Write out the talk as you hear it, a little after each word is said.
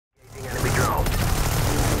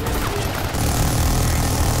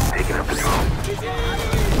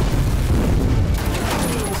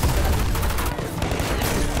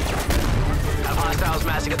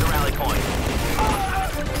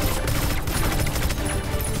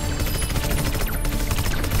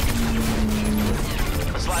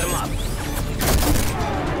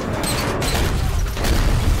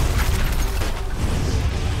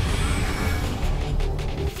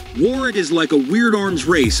War is like a weird arms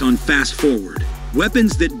race on fast forward.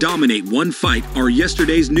 Weapons that dominate one fight are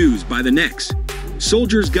yesterday's news by the next.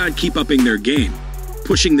 Soldiers gotta keep upping their game,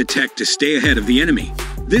 pushing the tech to stay ahead of the enemy.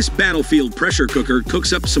 This battlefield pressure cooker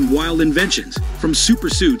cooks up some wild inventions, from super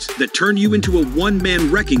suits that turn you into a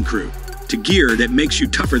one-man wrecking crew, to gear that makes you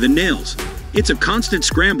tougher than nails. It's a constant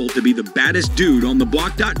scramble to be the baddest dude on the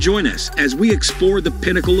block. Join us as we explore the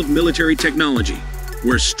pinnacle of military technology,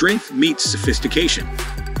 where strength meets sophistication.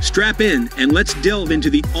 Strap in and let's delve into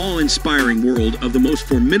the awe-inspiring world of the most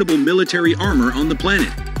formidable military armor on the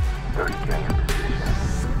planet. 30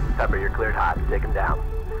 seconds. Pepper, you're cleared hot. Take him down.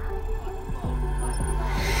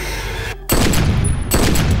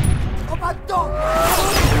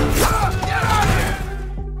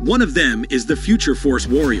 One of them is the Future Force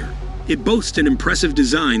Warrior. It boasts an impressive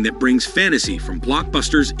design that brings fantasy from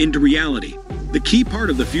blockbusters into reality. The key part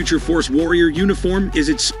of the Future Force Warrior uniform is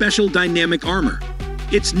its special dynamic armor.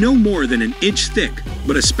 It's no more than an inch thick,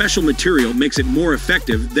 but a special material makes it more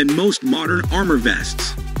effective than most modern armor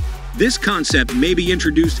vests. This concept may be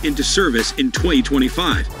introduced into service in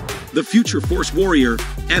 2025. The Future Force Warrior,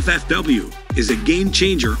 FFW, is a game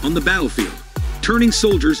changer on the battlefield, turning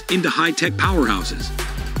soldiers into high-tech powerhouses.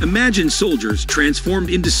 Imagine soldiers transformed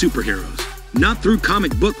into superheroes, not through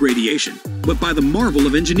comic book radiation, but by the marvel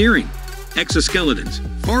of engineering. Exoskeletons,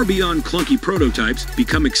 far beyond clunky prototypes,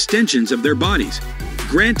 become extensions of their bodies,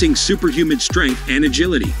 granting superhuman strength and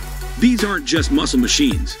agility. These aren't just muscle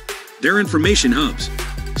machines, they're information hubs.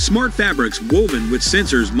 Smart fabrics woven with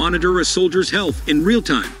sensors monitor a soldier's health in real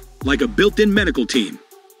time, like a built-in medical team.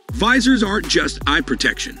 Visors aren't just eye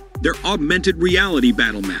protection, they're augmented reality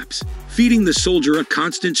battle maps, feeding the soldier a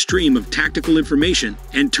constant stream of tactical information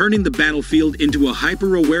and turning the battlefield into a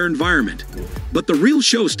hyper-aware environment. But the real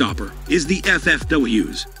showstopper is the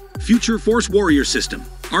FFW's Future Force Warrior System,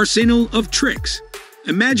 arsenal of tricks.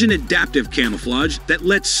 Imagine adaptive camouflage that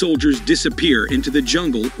lets soldiers disappear into the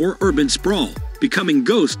jungle or urban sprawl, becoming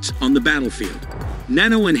ghosts on the battlefield.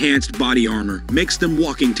 Nano-enhanced body armor makes them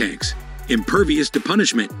walking tanks, impervious to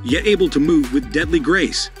punishment, yet able to move with deadly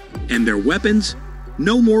grace. And their weapons?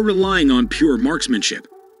 No more relying on pure marksmanship.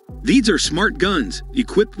 These are smart guns,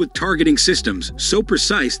 equipped with targeting systems so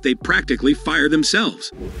precise they practically fire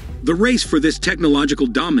themselves. The race for this technological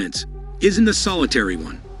dominance isn't a solitary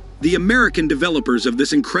one. The American developers of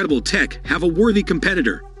this incredible tech have a worthy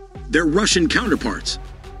competitor, their Russian counterparts.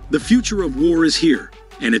 The future of war is here,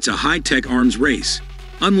 and it's a high-tech arms race,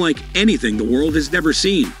 unlike anything the world has ever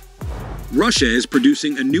seen. Russia is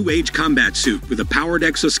producing a new-age combat suit with a powered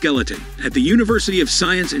exoskeleton at the University of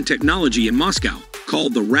Science and Technology in Moscow,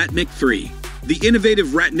 called the Ratnik 3. The innovative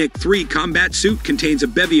Ratnik 3 combat suit contains a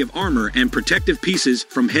bevy of armor and protective pieces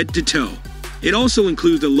from head to toe. It also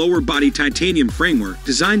includes a lower-body titanium framework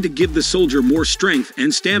designed to give the soldier more strength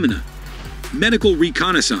and stamina. Medical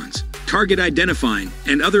reconnaissance, target identifying,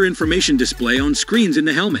 and other information display on screens in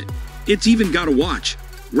the helmet. It's even got a watch.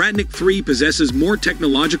 Ratnik 3 possesses more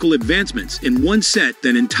technological advancements in one set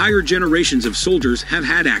than entire generations of soldiers have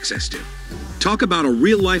had access to. Talk about a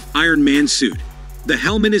real-life Iron Man suit. The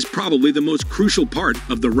helmet is probably the most crucial part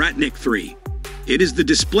of the Ratnik 3. It is the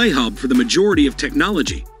display hub for the majority of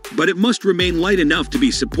technology, but it must remain light enough to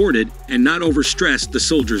be supported and not overstress the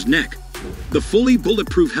soldier's neck. The fully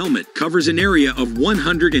bulletproof helmet covers an area of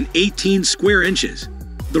 118 square inches.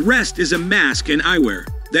 The rest is a mask and eyewear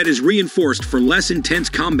that is reinforced for less intense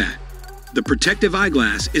combat. The protective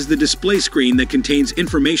eyeglass is the display screen that contains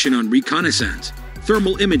information on reconnaissance,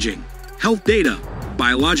 thermal imaging, health data,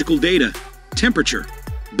 biological data, temperature,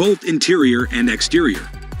 both interior and exterior,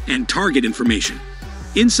 and target information.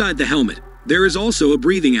 Inside the helmet, there is also a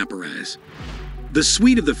breathing apparatus. The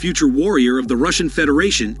suite of the Future Warrior of the Russian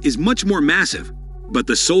Federation is much more massive, but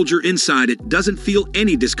the soldier inside it doesn't feel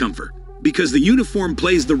any discomfort, because the uniform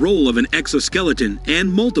plays the role of an exoskeleton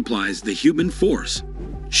and multiplies the human force.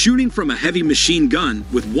 Shooting from a heavy machine gun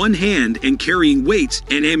with one hand and carrying weights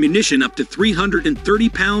and ammunition up to 330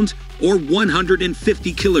 pounds or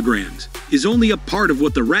 150 kilograms is only a part of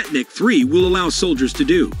what the Ratnik 3 will allow soldiers to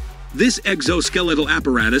do. This exoskeletal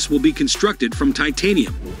apparatus will be constructed from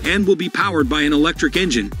titanium and will be powered by an electric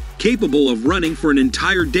engine capable of running for an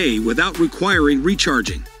entire day without requiring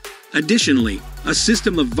recharging. Additionally, a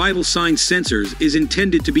system of vital sign sensors is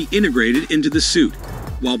intended to be integrated into the suit,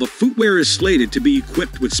 while the footwear is slated to be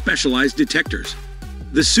equipped with specialized detectors.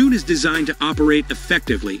 The suit is designed to operate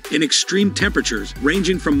effectively in extreme temperatures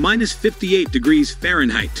ranging from -58 degrees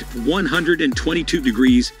Fahrenheit to 122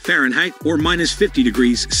 degrees Fahrenheit or -50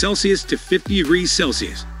 degrees Celsius to 50 degrees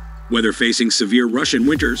Celsius, whether facing severe Russian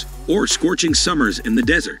winters or scorching summers in the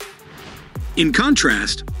desert. In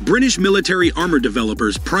contrast, British military armor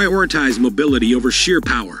developers prioritize mobility over sheer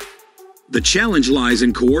power. The challenge lies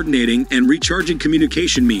in coordinating and recharging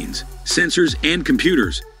communication means, sensors and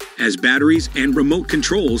computers, as batteries and remote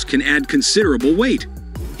controls can add considerable weight.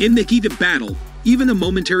 In the heat of battle, even a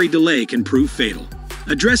momentary delay can prove fatal.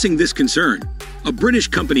 Addressing this concern, a British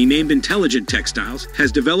company named Intelligent Textiles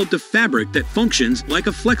has developed a fabric that functions like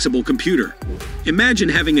a flexible computer. Imagine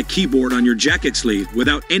having a keyboard on your jacket sleeve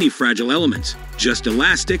without any fragile elements, just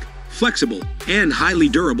elastic, flexible, and highly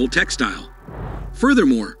durable textile.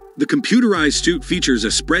 Furthermore, the computerized suit features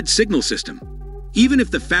a spread signal system. Even if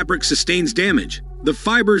the fabric sustains damage, the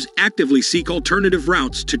fibers actively seek alternative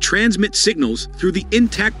routes to transmit signals through the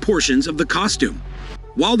intact portions of the costume.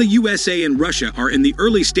 While the USA and Russia are in the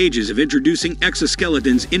early stages of introducing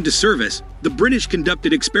exoskeletons into service, the British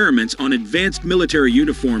conducted experiments on advanced military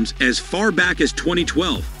uniforms as far back as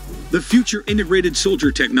 2012. The Future Integrated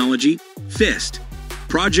Soldier Technology, FIST,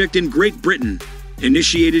 project in Great Britain,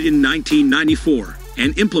 initiated in 1994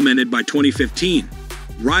 and implemented by 2015,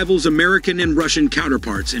 rivals American and Russian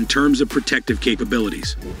counterparts in terms of protective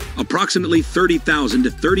capabilities. Approximately 30,000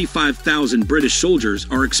 to 35,000 British soldiers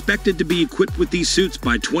are expected to be equipped with these suits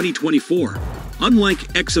by 2024.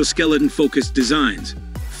 Unlike exoskeleton-focused designs,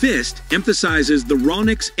 FIST emphasizes the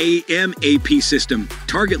Ronix AMAP system,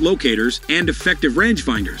 target locators, and effective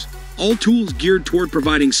rangefinders, all tools geared toward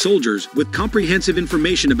providing soldiers with comprehensive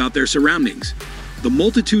information about their surroundings. The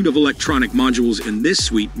multitude of electronic modules in this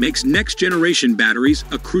suite makes next-generation batteries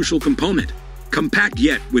a crucial component, compact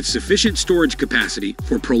yet with sufficient storage capacity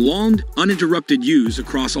for prolonged, uninterrupted use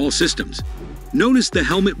across all systems. Notice the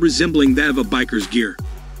helmet resembling that of a biker's gear.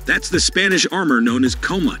 That's the Spanish armor known as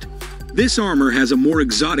comut. This armor has a more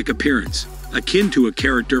exotic appearance, akin to a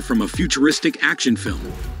character from a futuristic action film.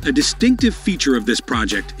 A distinctive feature of this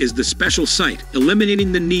project is the special sight,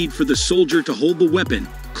 eliminating the need for the soldier to hold the weapon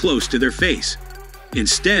close to their face.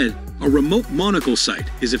 Instead, a remote monocle sight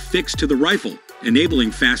is affixed to the rifle, enabling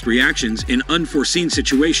fast reactions in unforeseen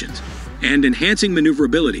situations, and enhancing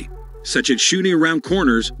maneuverability, such as shooting around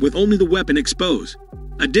corners with only the weapon exposed.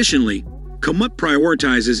 Additionally, comut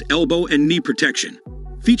prioritizes elbow and knee protection,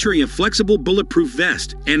 featuring a flexible bulletproof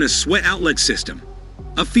vest and a sweat outlet system,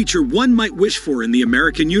 a feature one might wish for in the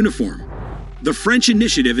American uniform. The French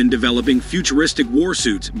initiative in developing futuristic war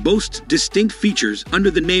suits boasts distinct features under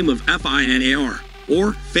the name of FINAR,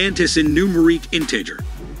 or Fantassin Numerique Integer,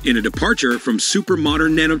 in a departure from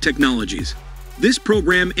super-modern nanotechnologies. This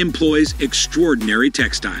program employs extraordinary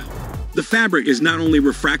textile. The fabric is not only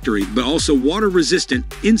refractory but also water-resistant,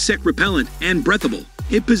 insect-repellent, and breathable.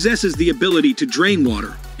 It possesses the ability to drain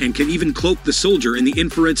water and can even cloak the soldier in the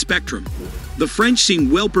infrared spectrum. The French seem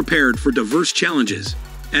well prepared for diverse challenges,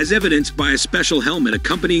 as evidenced by a special helmet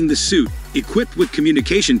accompanying the suit, equipped with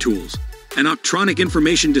communication tools, an optronic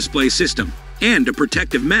information display system, and a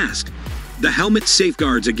protective mask. The helmet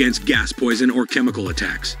safeguards against gas poison or chemical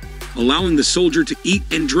attacks, allowing the soldier to eat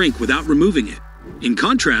and drink without removing it. In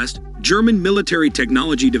contrast, German military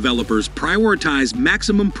technology developers prioritize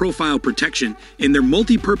maximum profile protection in their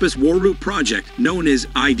multi-purpose war route project known as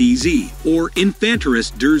IDZ, or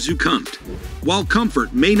Infanterie der Zukunft. While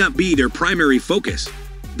comfort may not be their primary focus,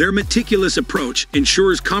 their meticulous approach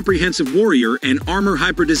ensures comprehensive warrior and armor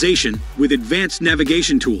hybridization with advanced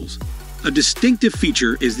navigation tools. A distinctive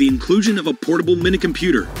feature is the inclusion of a portable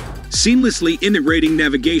minicomputer, seamlessly integrating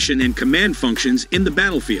navigation and command functions in the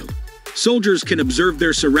battlefield. Soldiers can observe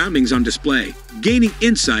their surroundings on display, gaining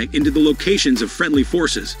insight into the locations of friendly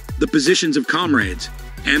forces, the positions of comrades,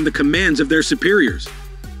 and the commands of their superiors.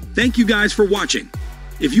 Thank you guys for watching.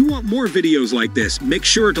 If you want more videos like this, make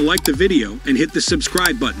sure to like the video and hit the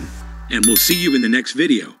subscribe button, and we'll see you in the next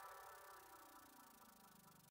video.